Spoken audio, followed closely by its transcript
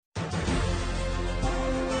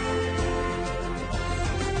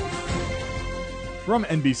From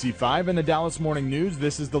NBC5 and the Dallas Morning News,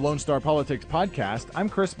 this is the Lone Star Politics Podcast. I'm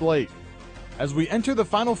Chris Blake. As we enter the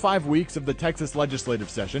final 5 weeks of the Texas legislative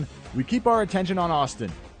session, we keep our attention on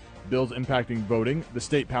Austin. Bills impacting voting, the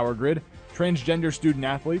state power grid, transgender student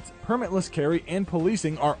athletes, permitless carry, and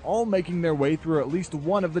policing are all making their way through at least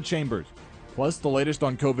one of the chambers. Plus the latest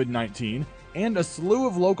on COVID-19 and a slew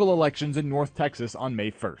of local elections in North Texas on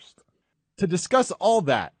May 1st. To discuss all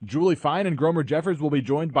that, Julie Fine and Gromer Jeffers will be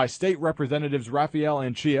joined by State Representatives Rafael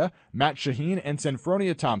Anchia, Matt Shaheen, and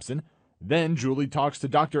Senfronia Thompson. Then Julie talks to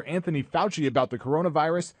Dr. Anthony Fauci about the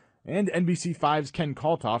coronavirus, and NBC5's Ken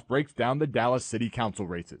Kalthoff breaks down the Dallas City Council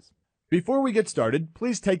races. Before we get started,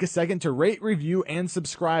 please take a second to rate, review, and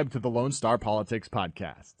subscribe to the Lone Star Politics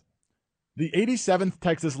Podcast. The 87th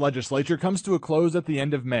Texas Legislature comes to a close at the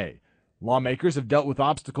end of May. Lawmakers have dealt with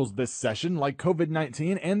obstacles this session like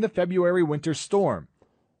COVID-19 and the February winter storm.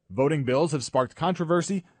 Voting bills have sparked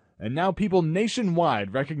controversy, and now people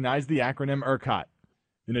nationwide recognize the acronym ERCOT.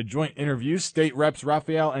 In a joint interview, State Reps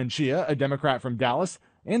Rafael Anchia, a Democrat from Dallas,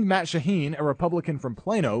 and Matt Shaheen, a Republican from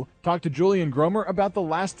Plano, talked to Julie and Gromer about the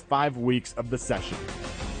last 5 weeks of the session.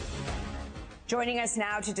 Joining us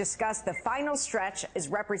now to discuss the final stretch is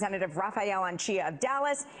Representative Rafael Anchia of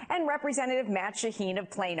Dallas and Representative Matt Shaheen of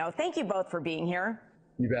Plano. Thank you both for being here.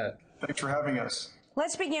 You bet. Thanks for having us.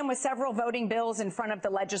 Let's begin with several voting bills in front of the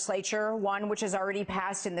legislature, one which has already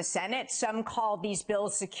passed in the Senate. Some call these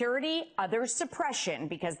bills security, others suppression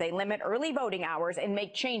because they limit early voting hours and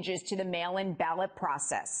make changes to the mail-in ballot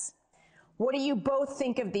process. What do you both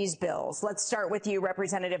think of these bills? Let's start with you,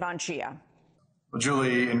 Representative Anchia. Well,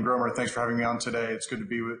 Julie and Gromer, thanks for having me on today. It's good to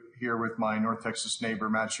be here with my North Texas neighbor,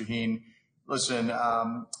 Matt Shaheen. Listen,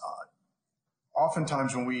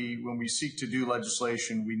 oftentimes when we seek to do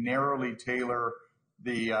legislation, we narrowly tailor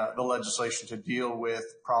the legislation to deal with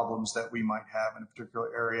problems that we might have in a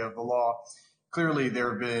particular area of the law. Clearly, there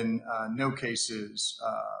have been no cases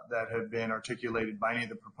that have been articulated by any of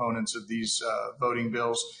the proponents of these voting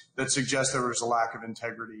bills that suggest there was a lack of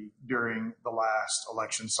integrity during the last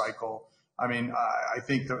election cycle. I mean, I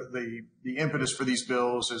think the impetus for these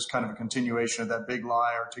bills is kind of a continuation of that big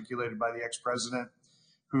lie articulated by the ex-president,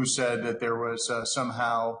 who said that there was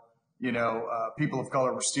somehow, people of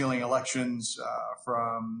color were stealing elections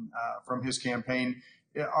from his campaign.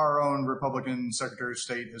 Our own Republican Secretary of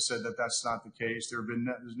State has said that that's not the case. There's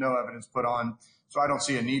no evidence put on. So I don't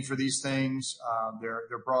see a need for these things.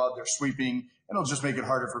 They're broad, they're sweeping, and it'll just make it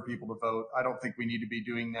harder for people to vote. I don't think we need to be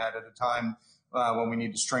doing that at a time when we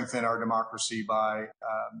need to strengthen our democracy by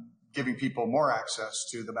giving people more access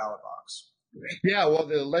to the ballot box. Yeah, well,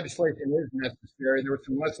 the legislation is necessary. There were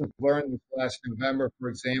some lessons learned this last November. For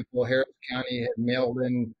example, Harris County had mailed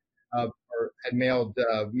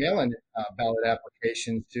mail-in ballot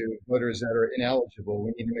applications to voters that are ineligible.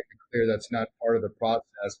 We need to make it clear that's not part of the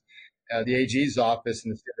process. The AG's office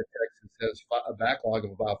in the state of Texas has a backlog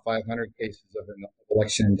of about 500 cases of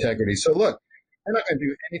election integrity. So look, we're not going to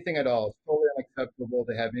do anything at all. It's totally unacceptable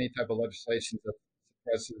to have any type of legislation that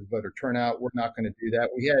suppresses voter turnout. We're not going to do that.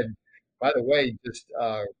 We had, by the way, just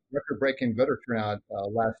record-breaking voter turnout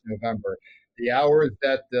last November. The hours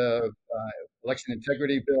that the election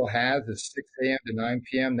integrity bill has is 6 a.m. to 9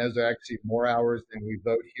 p.m. Those are actually more hours than we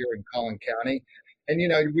vote here in Collin County. And,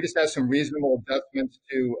 we just have some reasonable adjustments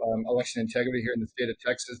to election integrity here in the state of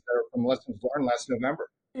Texas that are from lessons learned last November.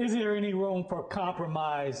 Is there any room for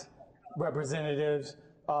compromise, representatives,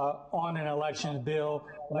 on an election bill,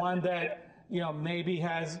 one that maybe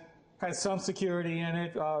has some security in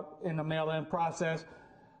it in the mail-in process,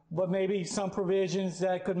 but maybe some provisions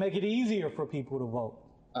that could make it easier for people to vote?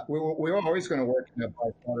 We're always going to work in a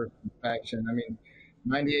bipartisan fashion. I mean,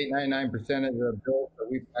 99% of the bills that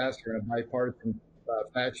we pass are in a bipartisan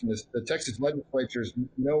fashion. The Texas legislature is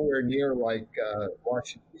nowhere near like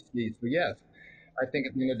Washington, D.C. So yes, I think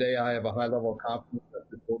at the end of the day, I have a high level of confidence that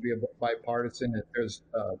this will be a bipartisan. If there's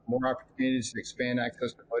more opportunities to expand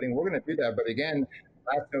access to voting, we're going to do that. But again,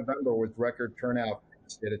 last November was record turnout in the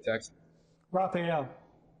state of Texas. Rafael.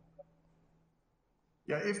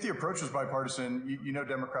 Yeah, if the approach was bipartisan,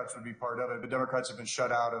 Democrats would be part of it. The Democrats have been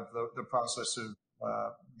shut out of the process of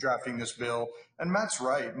drafting this bill. And Matt's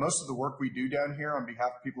right. Most of the work we do down here on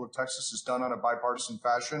behalf of people of Texas is done on a bipartisan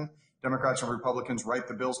fashion. Democrats and Republicans write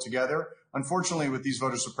the bills together. Unfortunately, with these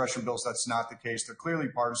voter suppression bills, that's not the case. They're clearly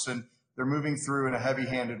partisan. They're moving through in a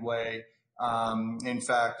heavy-handed way. In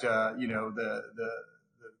fact, the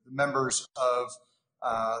members of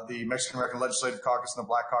the Mexican-American Legislative Caucus and the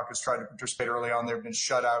Black Caucus tried to participate early on. They've been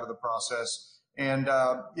shut out of the process. And,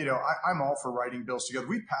 I'm all for writing bills together.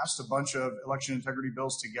 We passed a bunch of election integrity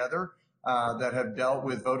bills together that have dealt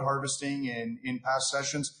with vote harvesting in past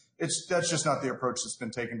sessions. that's just not the approach that's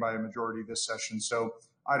been taken by a majority this session. So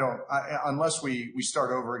unless we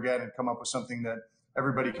start over again and come up with something that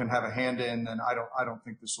everybody can have a hand in, then I don't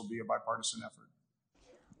think this will be a bipartisan effort.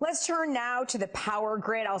 Let's turn now to the power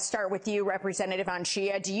grid. I'll start with you, Representative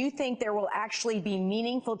Anchia. Do you think there will actually be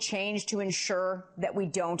meaningful change to ensure that we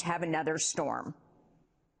don't have another storm?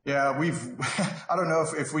 Yeah, I don't know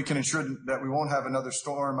if we can ensure that we won't have another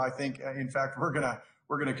storm. I think, in fact, we're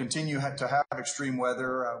gonna continue to have extreme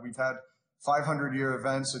weather. We've had 500-year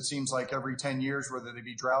events. It seems like every 10 years, whether they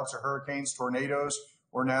be droughts or hurricanes, tornadoes,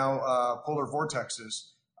 or now polar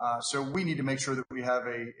vortexes. So we need to make sure that we have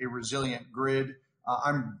a resilient grid.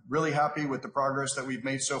 I'm really happy with the progress that we've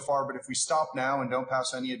made so far, but if we stop now and don't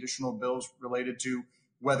pass any additional bills related to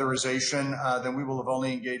weatherization, then we will have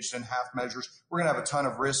only engaged in half measures. We're going to have a ton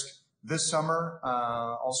of risk this summer,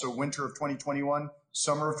 also winter of 2021,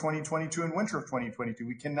 summer of 2022, and winter of 2022.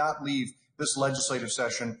 We cannot leave this legislative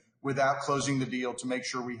session without closing the deal to make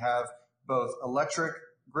sure we have both electric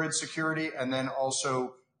grid security and then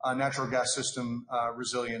also natural gas system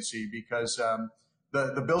resiliency, because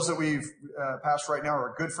the bills that we've passed right now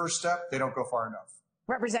are a good first step. They don't go far enough.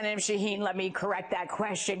 Representative Shaheen, let me correct that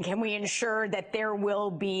question. Can we ensure that there will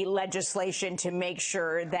be legislation to make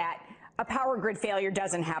sure that a power grid failure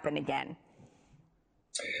doesn't happen again?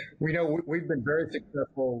 We know we've been very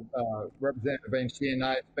successful. Representative Anchia and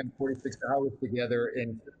I spent 46 hours together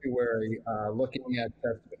in February looking at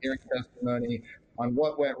hearing testimony on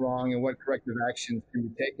what went wrong and what corrective actions can be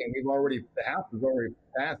taken. The House has already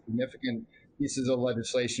passed significant pieces of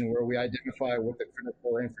legislation where we identify what the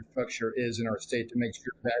critical infrastructure is in our state to make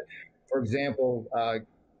sure that, for example,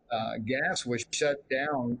 gas was shut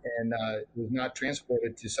down and was not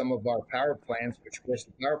transported to some of our power plants, which forced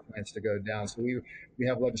the power plants to go down. So we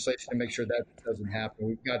have legislation to make sure that doesn't happen.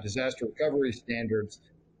 We've got disaster recovery standards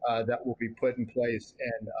that will be put in place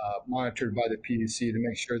and monitored by the PUC to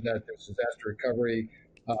make sure that there's disaster recovery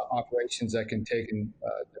operations that can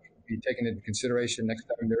be taken into consideration next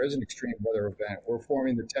time there is an extreme weather event. We're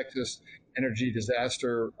forming the Texas Energy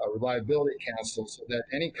Disaster Reliability Council so that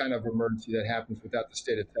any kind of emergency that happens throughout the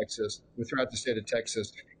state of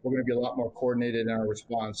Texas, we're going to be a lot more coordinated in our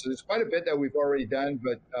response. So there's quite a bit that we've already done,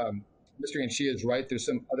 but Mr. Anchia is right. There's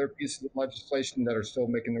some other pieces of legislation that are still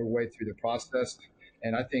making their way through the process.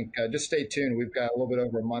 And I think just stay tuned. We've got a little bit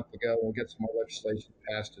over a month to go. We'll get some more legislation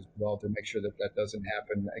passed as well to make sure that doesn't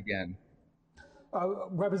happen again.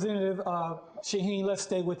 Representative Shaheen, let's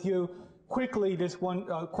stay with you. Quickly, this one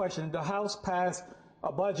question. The House passed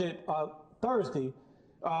a budget Thursday.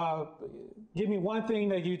 Give me one thing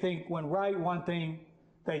that you think went right, one thing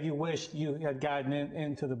that you wish you had gotten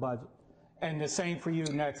into the budget. And the same for you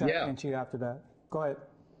next, after that. Go ahead.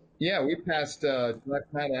 Yeah, we passed last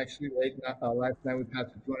night, last night we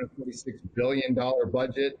passed a $246 billion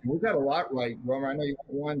budget. We've got a lot right, Romer. I know you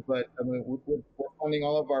want one, but I mean, we're funding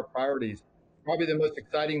all of our priorities. Probably the most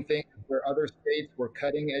exciting thing is where other states were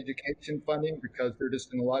cutting education funding because they're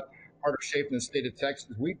just in a lot harder shape in the state of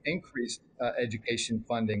Texas. We've increased education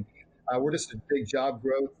funding. We're just a big job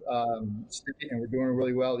growth state, and we're doing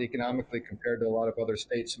really well economically compared to a lot of other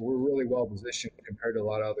states. So we're really well positioned compared to a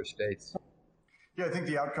lot of other states. Yeah, I think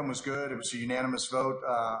the outcome was good. It was a unanimous vote.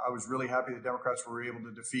 I was really happy the Democrats were able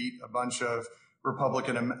to defeat a bunch of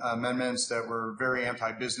Republican amendments that were very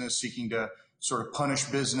anti-business, seeking to sort of punish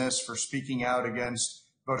business for speaking out against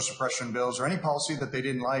voter suppression bills or any policy that they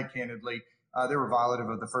didn't like, candidly. They were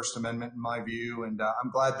violative of the First Amendment, in my view, and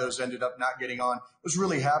I'm glad those ended up not getting on. I was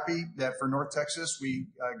really happy that for North Texas, we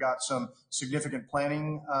got some significant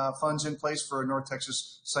planning funds in place for a North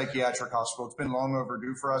Texas psychiatric hospital. It's been long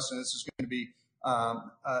overdue for us, and this is going to be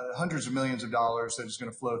hundreds of millions of dollars that is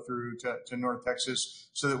going to flow through to North Texas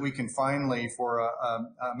so that we can finally, for a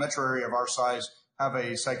metro area of our size, have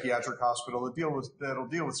a psychiatric hospital that'll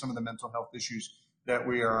deal with some of the mental health issues that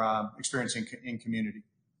we are experiencing in community.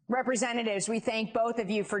 Representatives, we thank both of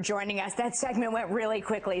you for joining us. That segment went really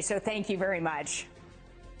quickly, so thank you very much.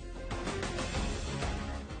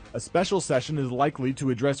 A special session is likely to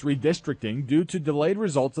address redistricting due to delayed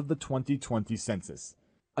results of the 2020 census.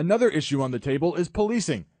 Another issue on the table is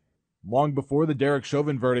policing. Long before the Derek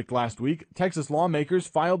Chauvin verdict last week, Texas lawmakers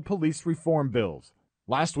filed police reform bills.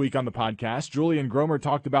 Last week on the podcast, Julian Gromer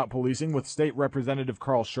talked about policing with State Representative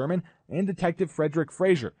Carl Sherman and Detective Frederick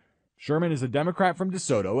Frazier. Sherman is a Democrat from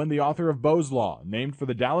DeSoto and the author of Bo's Law, named for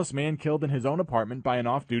the Dallas man killed in his own apartment by an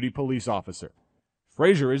off-duty police officer.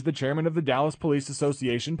 Frazier is the chairman of the Dallas Police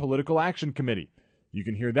Association Political Action Committee. You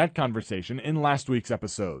can hear that conversation in last week's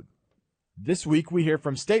episode. This week we hear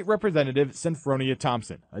from State Representative Senfronia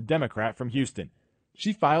Thompson, a Democrat from Houston.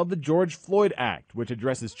 She filed the George Floyd Act, which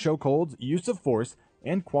addresses chokeholds, use of force,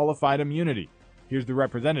 and qualified immunity. Here's the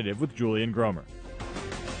representative with Julian Gromer.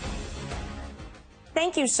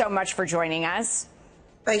 Thank you so much for joining us.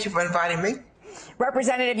 Thank you for inviting me.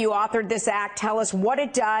 Representative, you authored this act. Tell us what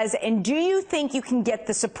it does, and do you think you can get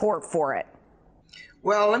the support for it?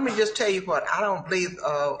 Well, let me just tell you what, I don't believe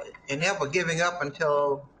in ever giving up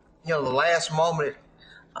until, the last moment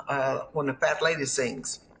when the fat lady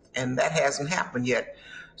sings, and that hasn't happened yet.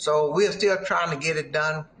 So we're still trying to get it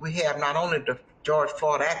done. We have not only the George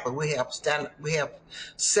Floyd Act, but we have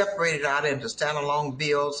separated out into standalone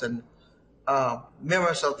bills, and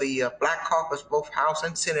members of the Black Caucus, both House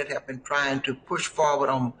and Senate, have been trying to push forward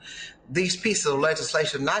on these pieces of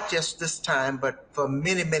legislation, not just this time, but for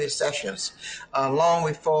many, many sessions, long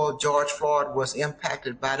before George Floyd was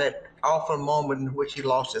impacted by that awful moment in which he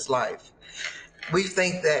lost his life. We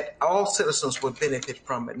think that all citizens would benefit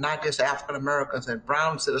from it, not just African Americans and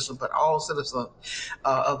brown citizens, but all citizens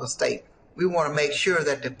of the state. We want to make sure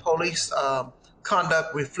that the police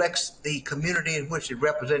conduct reflects the community in which it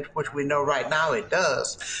represents, which we know right now it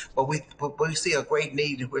does. But we see a great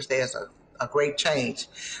need in which there's a great change.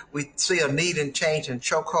 We see a need and change in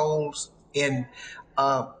chokeholds, in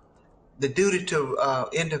the duty to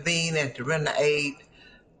intervene and to render aid.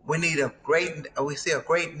 We see a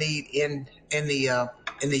great need in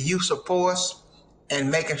the use of force, and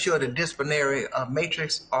making sure the disciplinary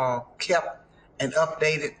matrix are kept and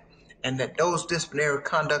updated, and that those disciplinary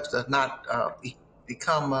conducts does not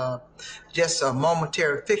become just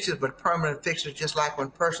momentary fixtures, but permanent fixtures. Just like when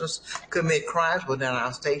persons commit crimes within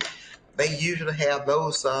our state, they usually have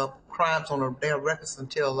those crimes on their records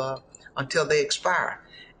until they expire.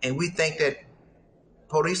 And we think that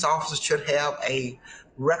police officers should have a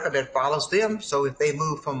record that follows them. So if they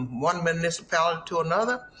move from one municipality to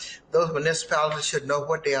another, those municipalities should know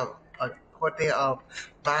what they are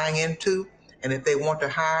buying into. And if they want to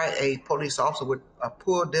hire a police officer with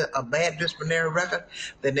a bad disciplinary record,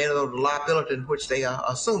 then they know the liability in which they are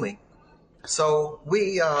assuming. So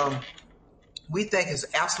we think it's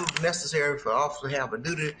absolutely necessary for officers to have a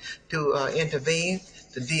duty to intervene,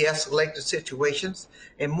 to de-escalate the situations.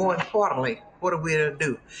 And more importantly, what are we to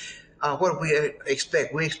do? What do we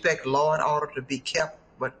expect? We expect law and order to be kept,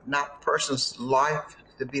 but not person's life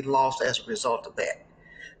to be lost as a result of that.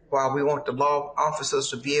 While we want the law officers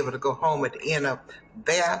to be able to go home at the end of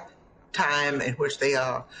their time in which they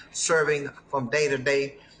are serving from day to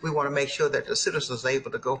day, we want to make sure that the citizens are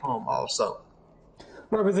able to go home also.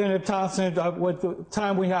 Representative Thompson, with the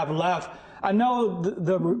time we have left, I know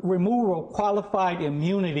the removal of qualified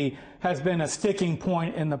immunity has been a sticking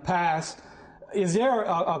point in the past. Is there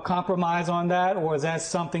a compromise on that, or is that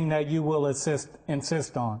something that you will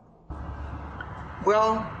insist on?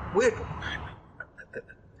 Well,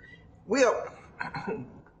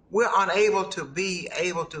 we're unable to be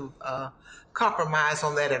able to compromise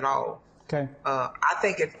on that at all. Okay. I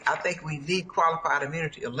think we need qualified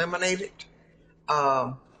immunity eliminated,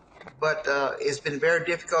 but it's been very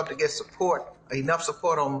difficult to get enough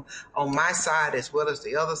support on my side as well as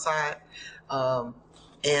the other side,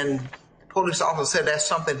 and police officers said that's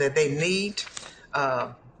something that they need.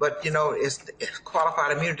 But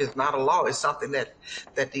qualified immunity is not a law. It's something that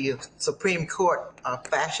the Supreme Court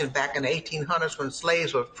fashioned back in the 1800s when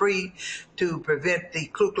slaves were free, to prevent the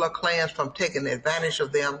Ku Klux Klan from taking advantage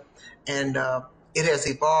of them. And it has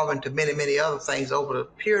evolved into many, many other things over the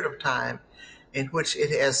period of time, in which it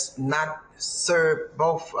has not served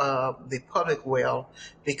both the public well,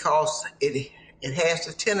 because it has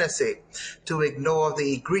the tendency to ignore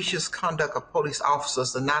the egregious conduct of police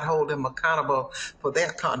officers and not hold them accountable for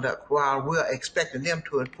their conduct, while we're expecting them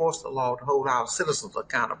to enforce the law to hold our citizens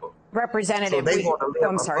accountable. Representative, so they want to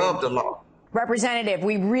live above the law. Representative,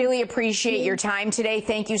 we really appreciate your time today.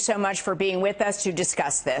 Thank you so much for being with us to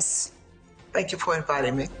discuss this. Thank you for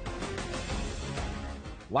inviting me.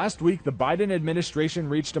 Last week, the Biden administration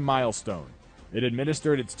reached a milestone. It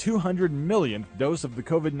administered its 200 millionth dose of the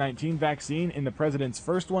COVID-19 vaccine in the president's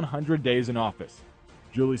first 100 days in office.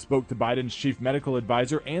 Julie spoke to Biden's chief medical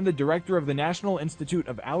advisor and the director of the National Institute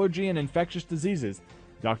of Allergy and Infectious Diseases,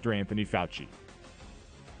 Dr. Anthony Fauci.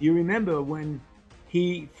 You remember when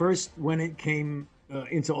it came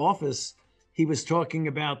into office, he was talking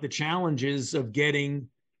about the challenges of getting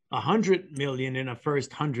 100 million in a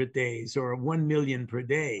first 100 days, or 1 million per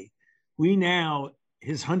day.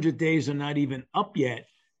 His 100 days are not even up yet,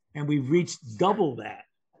 and we've reached double that,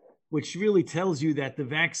 which really tells you that the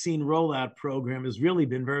vaccine rollout program has really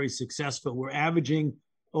been very successful. We're averaging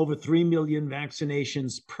over 3 million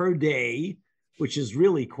vaccinations per day, which is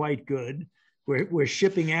really quite good. We're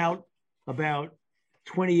shipping out about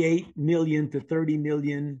 28 million to 30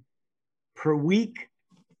 million per week.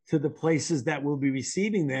 to the places that will be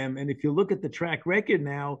receiving them. And if you look at the track record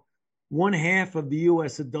now, 1/2 of the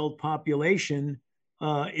U.S. adult population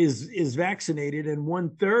is vaccinated, and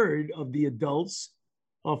 1/3 of the adults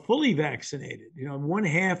are fully vaccinated.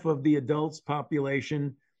 1/2 of the adults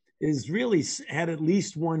population is really had at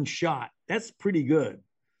least one shot. That's pretty good.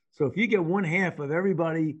 So if you get 1/2 of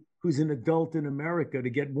everybody who's an adult in America to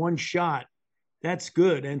get one shot, that's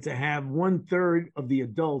good. And to have 1/3 of the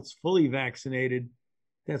adults fully vaccinated,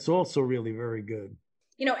 that's also really very good.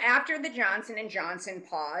 After the Johnson & Johnson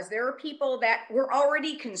pause, there are people that were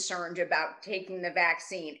already concerned about taking the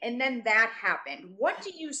vaccine, and then that happened. What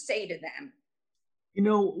do you say to them?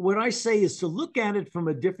 What I say is to look at it from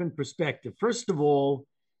a different perspective. First of all,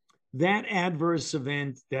 that adverse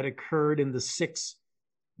event that occurred in the 6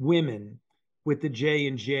 women with the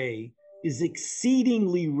J&J is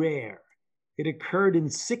exceedingly rare. It occurred in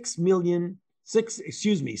 6 women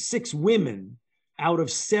out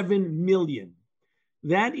of 7 million.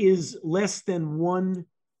 That is less than 1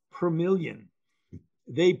 per million.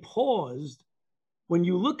 They paused. When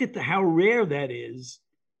you look at how rare that is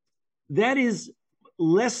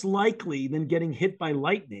less likely than getting hit by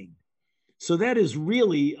lightning. So that is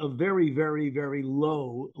really a very, very, very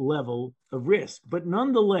low level of risk. But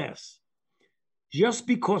nonetheless, just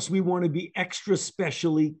because we want to be extra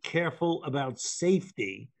specially careful about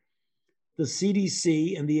safety, the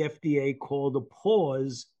CDC and the FDA called a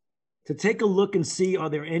pause to take a look and see, are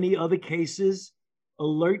there any other cases,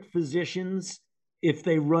 alert physicians if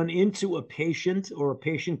they run into a patient or a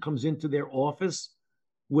patient comes into their office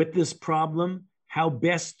with this problem, how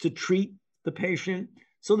best to treat the patient.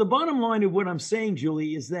 So the bottom line of what I'm saying,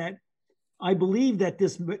 Julie, is that I believe that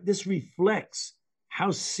this reflects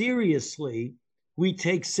how seriously we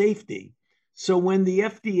take safety. So when the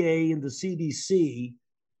FDA and the CDC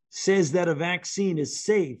says that a vaccine is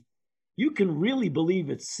safe, you can really believe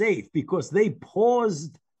it's safe because they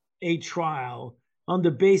paused a trial on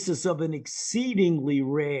the basis of an exceedingly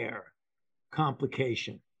rare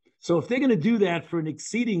complication. So if they're going to do that for an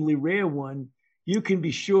exceedingly rare one, you can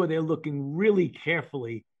be sure they're looking really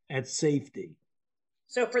carefully at safety.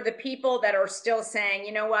 So for the people that are still saying,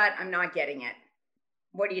 you know what, I'm not getting it,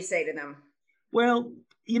 what do you say to them? Well,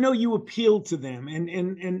 you appeal to them.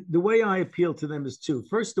 And the way I appeal to them is two.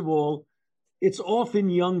 First of all, it's often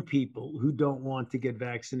young people who don't want to get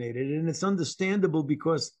vaccinated. And it's understandable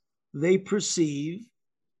because they perceive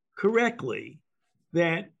correctly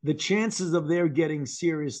that the chances of their getting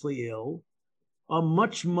seriously ill are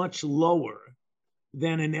much, much lower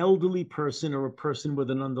than an elderly person or a person with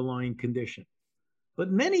an underlying condition.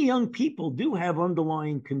 But many young people do have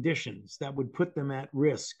underlying conditions that would put them at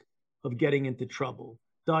risk of getting into trouble.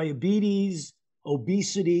 Diabetes,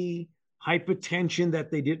 obesity, hypertension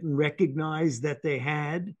that they didn't recognize that they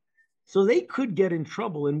had. So they could get in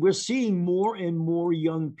trouble. And we're seeing more and more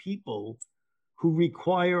young people who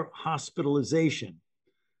require hospitalization.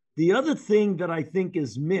 The other thing that I think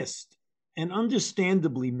is missed, and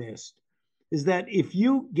understandably missed, is that if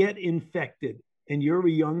you get infected and you're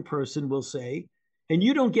a young person, we'll say, and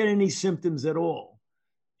you don't get any symptoms at all,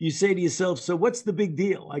 you say to yourself, so what's the big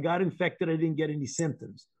deal? I got infected, I didn't get any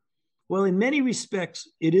symptoms. Well, in many respects,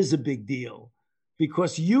 it is a big deal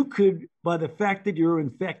because you could, by the fact that you're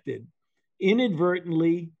infected,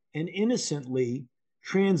 inadvertently and innocently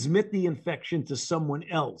transmit the infection to someone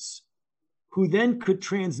else, who then could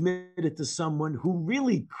transmit it to someone who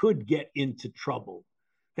really could get into trouble.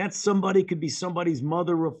 That somebody could be somebody's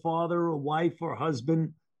mother or father or wife or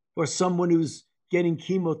husband or someone who's getting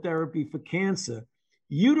chemotherapy for cancer.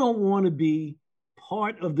 You don't want to be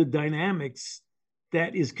part of the dynamics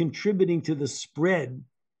that is contributing to the spread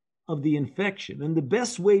of the infection. And the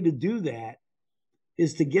best way to do that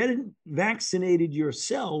is to get vaccinated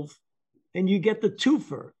yourself, and you get the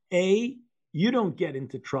twofer. A, you don't get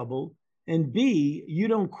into trouble, and B, you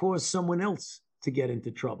don't cause someone else to get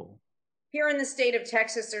into trouble. Here in the state of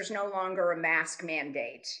Texas, there's no longer a mask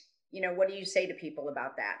mandate. What do you say to people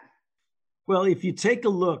about that? Well, if you take a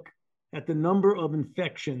look at the number of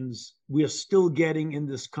infections we are still getting in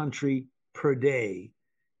this country per day,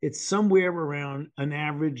 it's somewhere around an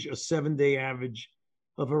average, a 7-day average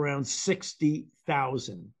of around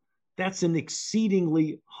 60,000. That's an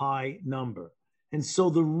exceedingly high number. And so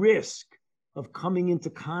the risk of coming into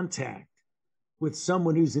contact with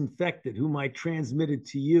someone who's infected, who might transmit it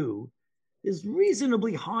to you, is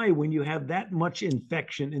reasonably high when you have that much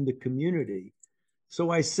infection in the community. So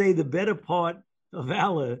I say the better part of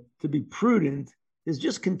valor, to be prudent, is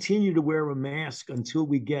just continue to wear a mask until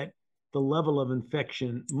we get the level of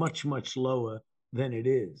infection much, much lower than it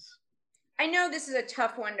is. I know this is a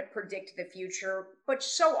tough one to predict the future, but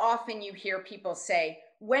so often you hear people say,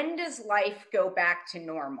 when does life go back to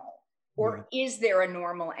normal? Or is there a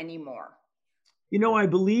normal anymore? You know, I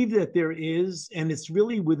believe that there is, and it's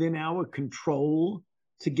really within our control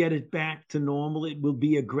to get it back to normal. It will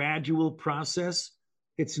be a gradual process.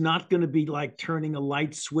 It's not going to be like turning a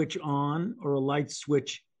light switch on or a light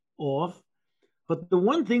switch off. But the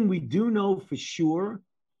one thing we do know for sure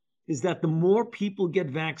is that the more people get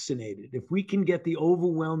vaccinated, if we can get the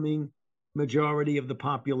overwhelming majority of the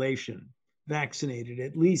population vaccinated,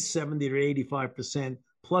 at least 70 or 85%,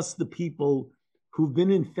 plus the people who've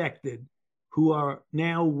been infected, who are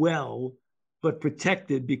now well, but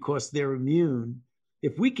protected because they're immune,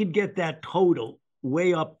 if we could get that total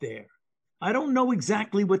way up there, I don't know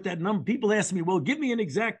exactly what that number, people ask me, well, give me an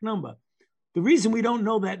exact number. The reason we don't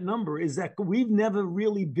know that number is that we've never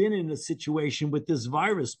really been in a situation with this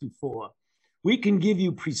virus before. We can give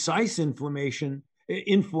you precise information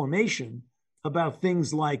about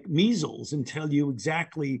things like measles and tell you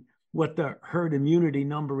exactly what the herd immunity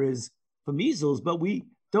number is for measles, but we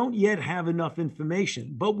don't yet have enough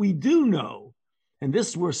information. But we do know, and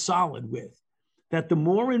this we're solid with, that the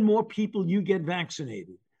more and more people you get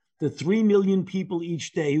vaccinated, the 3 million people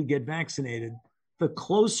each day who get vaccinated, the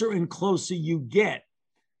closer and closer you get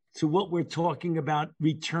to what we're talking about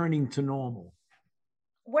returning to normal.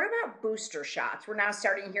 What about booster shots? We're now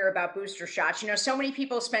starting to hear about booster shots. You know, so many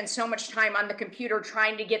people spend so much time on the computer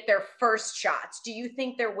trying to get their first shots. Do you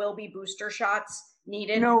think there will be booster shots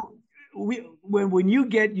needed? You know, when you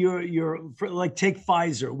get your like take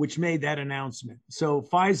Pfizer, which made that announcement. So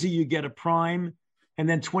Pfizer, you get a prime, and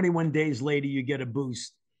then 21 days later, you get a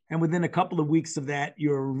boost. And within a couple of weeks of that,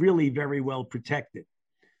 you're really very well protected.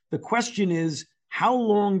 The question is, how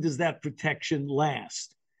long does that protection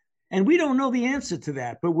last? And we don't know the answer to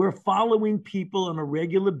that, but we're following people on a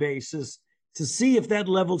regular basis to see if that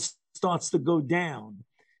level starts to go down.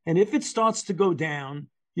 And if it starts to go down,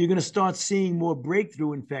 you're going to start seeing more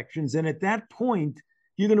breakthrough infections. And at that point,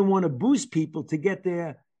 you're going to want to boost people to get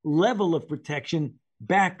their level of protection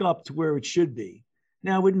back up to where it should be.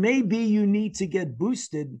 Now, it may be you need to get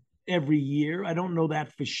boosted every year. I don't know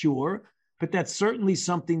that for sure, but that's certainly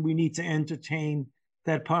something we need to entertain,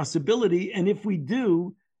 that possibility. And if we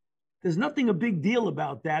do, there's nothing a big deal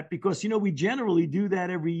about that because, you know, we generally do that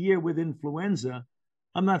every year with influenza.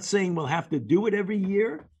 I'm not saying we'll have to do it every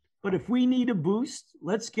year, but if we need a boost,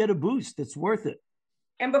 let's get a boost. It's worth it.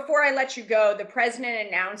 And before I let you go, the president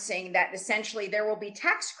announcing that essentially there will be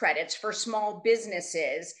tax credits for small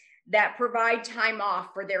businesses that provide time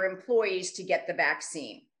off for their employees to get the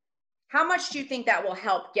vaccine. How much do you think that will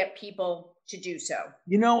help get people to do so?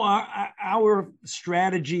 You know, our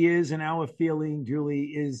strategy is, and our feeling,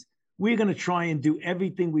 Julie, is we're going to try and do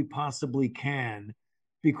everything we possibly can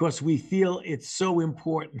because we feel it's so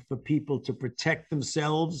important for people to protect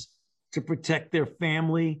themselves, to protect their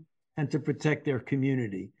family, and to protect their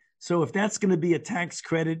community. So if that's going to be a tax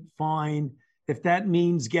credit, fine. If that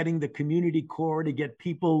means getting the community core to get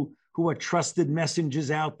people who are trusted messengers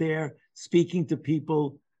out there speaking to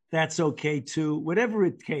people, that's okay too. Whatever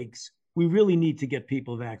it takes, we really need to get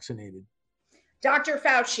people vaccinated. Dr.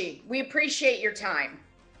 Fauci, we appreciate your time.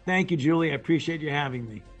 Thank you, Julie. I appreciate you having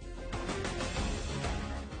me.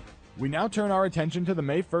 We now turn our attention to the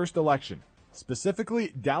May 1st election,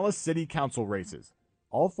 specifically Dallas City Council races.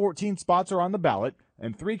 All 14 spots are on the ballot,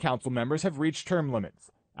 and 3 council members have reached term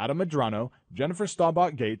limits: Adam Medrano, Jennifer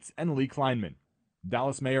Staubach Gates, and Lee Kleinman.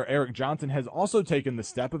 Dallas Mayor Eric Johnson has also taken the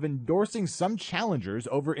step of endorsing some challengers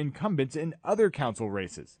over incumbents in other council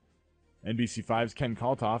races. NBC5's Ken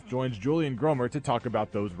Kalthoff joins Julian Gromer to talk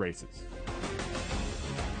about those races.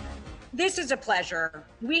 This is a pleasure.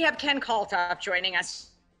 We have Ken Kalthoff joining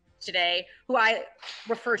us today, who I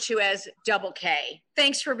refer to as Double K.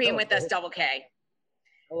 Thanks for being with us, Double K.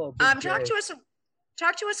 Hello. Talk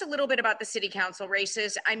to us a little bit about the city council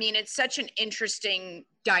races. I mean, it's such an interesting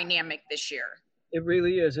dynamic this year. It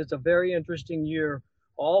really is. It's a very interesting year.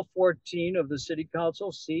 All 14 of the city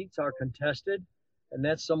council seats are contested, and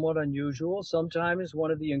that's somewhat unusual. Sometimes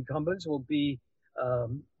one of the incumbents will be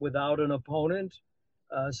without an opponent.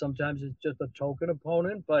 Sometimes it's just a token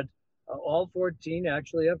opponent, but all 14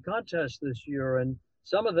 actually have contests this year, and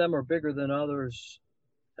some of them are bigger than others.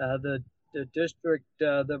 The district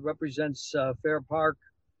that represents Fair Park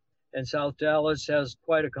and South Dallas has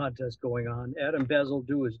quite a contest going on. Adam Bezel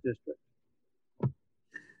do his district.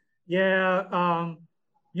 Yeah,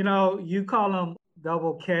 you know, you call him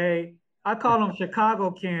Double K. I call him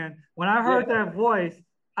Chicago Ken. When I heard that voice,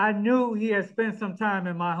 I knew he had spent some time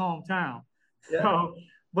in my hometown. Yeah. So,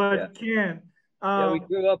 but Ken. We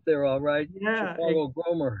grew up there, all right. Yeah. Chicago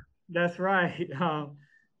Gromer. That's right.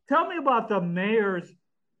 Tell me about the mayor's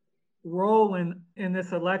role in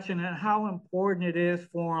this election and how important it is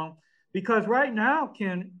for him. Because right now,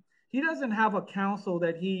 Ken, he doesn't have a council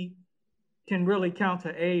that he can really count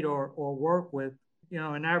to aid or work with,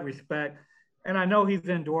 in that respect. And I know he's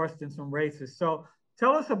endorsed in some races. So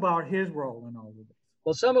tell us about his role in all of this.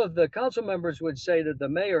 Well, some of the council members would say that the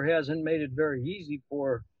mayor hasn't made it very easy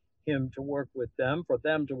for him to work with them, for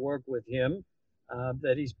them to work with him,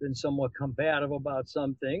 that he's been somewhat combative about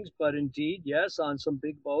some things. But indeed, yes, on some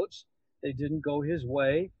big votes, they didn't go his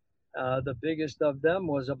way. The biggest of them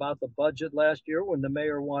was about the budget last year when the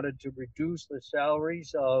mayor wanted to reduce the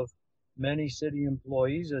salaries of many city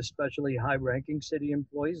employees, especially high-ranking city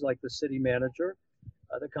employees like the city manager.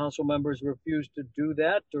 The council members refused to do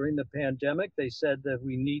that during the pandemic. They said that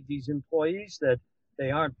we need these employees, that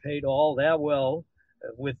they aren't paid all that well,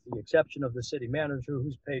 with the exception of the city manager,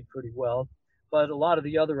 who's paid pretty well. But a lot of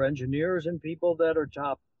the other engineers and people that are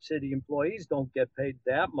top city employees don't get paid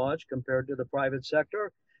that much compared to the private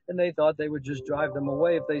sector. And they thought they would just drive them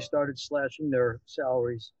away if they started slashing their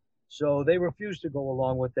salaries. So they refused to go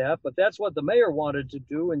along with that. But that's what the mayor wanted to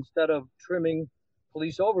do instead of trimming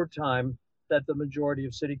police overtime that the majority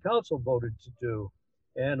of city council voted to do.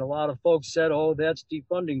 And a lot of folks said, oh, that's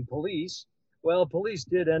defunding police. Well, police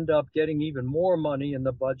did end up getting even more money in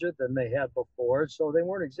the budget than they had before. So they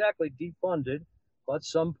weren't exactly defunded, but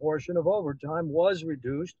some portion of overtime was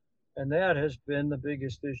reduced. And that has been the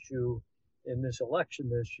biggest issue in this election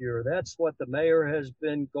this year. That's what the mayor has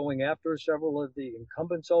been going after several of the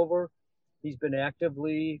incumbents over. He's been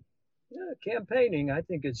actively campaigning. I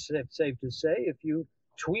think it's safe to say if you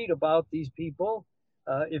tweet about these people,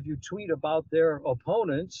 if you tweet about their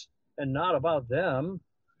opponents and not about them,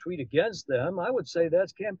 tweet against them, I would say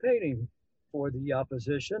that's campaigning for the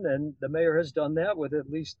opposition. And the mayor has done that with at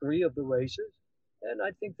least 3 of the races. And I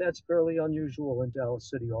think that's fairly unusual in Dallas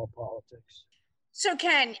City Hall politics. So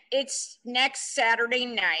Ken, it's next Saturday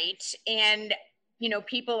night and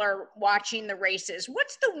people are watching the races.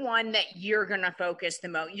 What's the one that you're going to focus the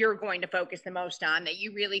most on that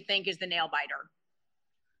you really think is the nail biter?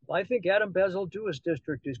 Well, I think Adam Bezel-Dua's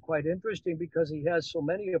district is quite interesting because he has so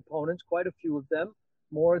many opponents, quite a few of them,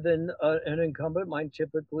 more than an incumbent might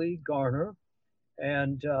typically garner.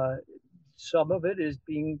 And some of it is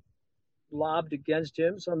being lobbed against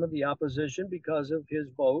him, some of the opposition, because of his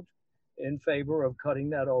vote in favor of cutting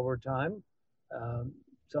that overtime.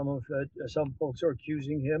 Some folks are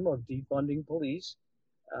accusing him of defunding police.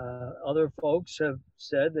 Other folks have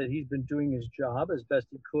said that he's been doing his job as best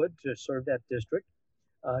he could to serve that district.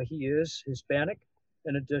 He is Hispanic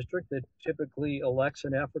in a district that typically elects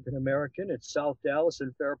an African American. It's South Dallas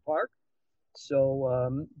and Fair Park.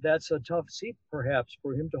 So that's a tough seat perhaps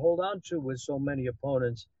for him to hold on to with so many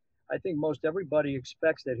opponents. I think most everybody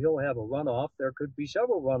expects that he'll have a runoff. There could be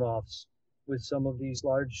several runoffs with some of these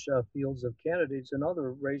large fields of candidates and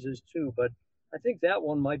other races too. But I think that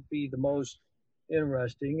one might be the most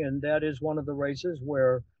interesting. And that is one of the races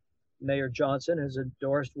where Mayor Johnson has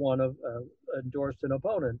endorsed an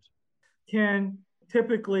opponent. Ken,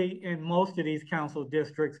 typically in most of these council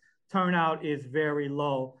districts, turnout is very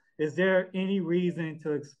low. Is there any reason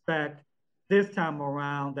to expect this time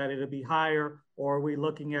around that it'll be higher, or are we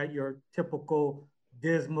looking at your typical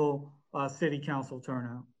dismal city council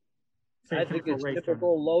turnout? I think it's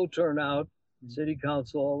typical low turnout city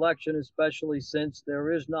council election, especially since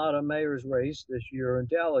there is not a mayor's race this year in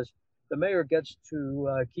Dallas. The mayor gets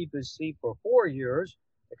to keep his seat for 4 years.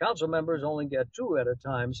 The council members only get 2 at a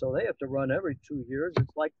time, so they have to run every 2 years.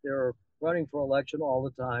 It's like they're running for election all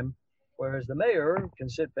the time, whereas the mayor can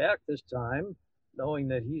sit back this time knowing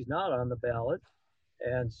that he's not on the ballot.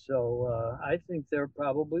 And so I think there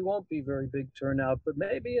probably won't be very big turnout, but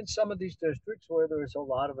maybe in some of these districts where there's a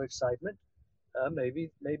lot of excitement,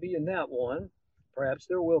 maybe in that one, perhaps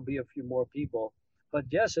there will be a few more people. But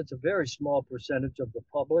yes, it's a very small percentage of the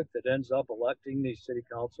public that ends up electing these city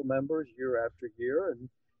council members year after year. And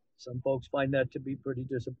some folks find that to be pretty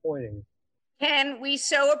disappointing. Ken, we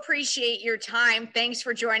so appreciate your time. Thanks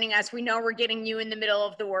for joining us. We know we're getting you in the middle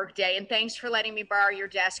of the workday, and thanks for letting me borrow your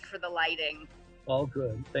desk for the lighting. All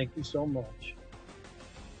good. Thank you so much.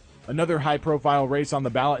 Another high-profile race on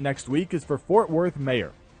the ballot next week is for Fort Worth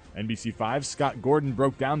mayor. NBC5's Scott Gordon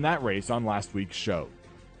broke down that race on last week's show.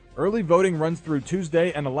 Early voting runs through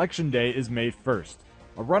Tuesday, and Election Day is May 1st.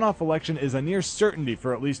 A runoff election is a near certainty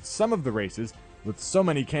for at least some of the races, with so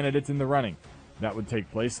many candidates in the running. That would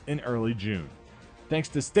take place in early June. Thanks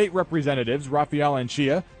to state representatives Rafael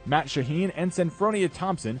Anchia, Matt Shaheen, and Senfronia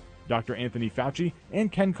Thompson, Dr. Anthony Fauci,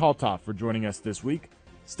 and Ken Kalthoff for joining us this week.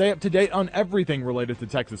 Stay up to date on everything related to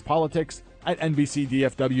Texas politics at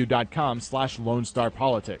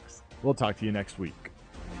nbcdfw.com/LoneStarPolitics. We'll talk to you next week.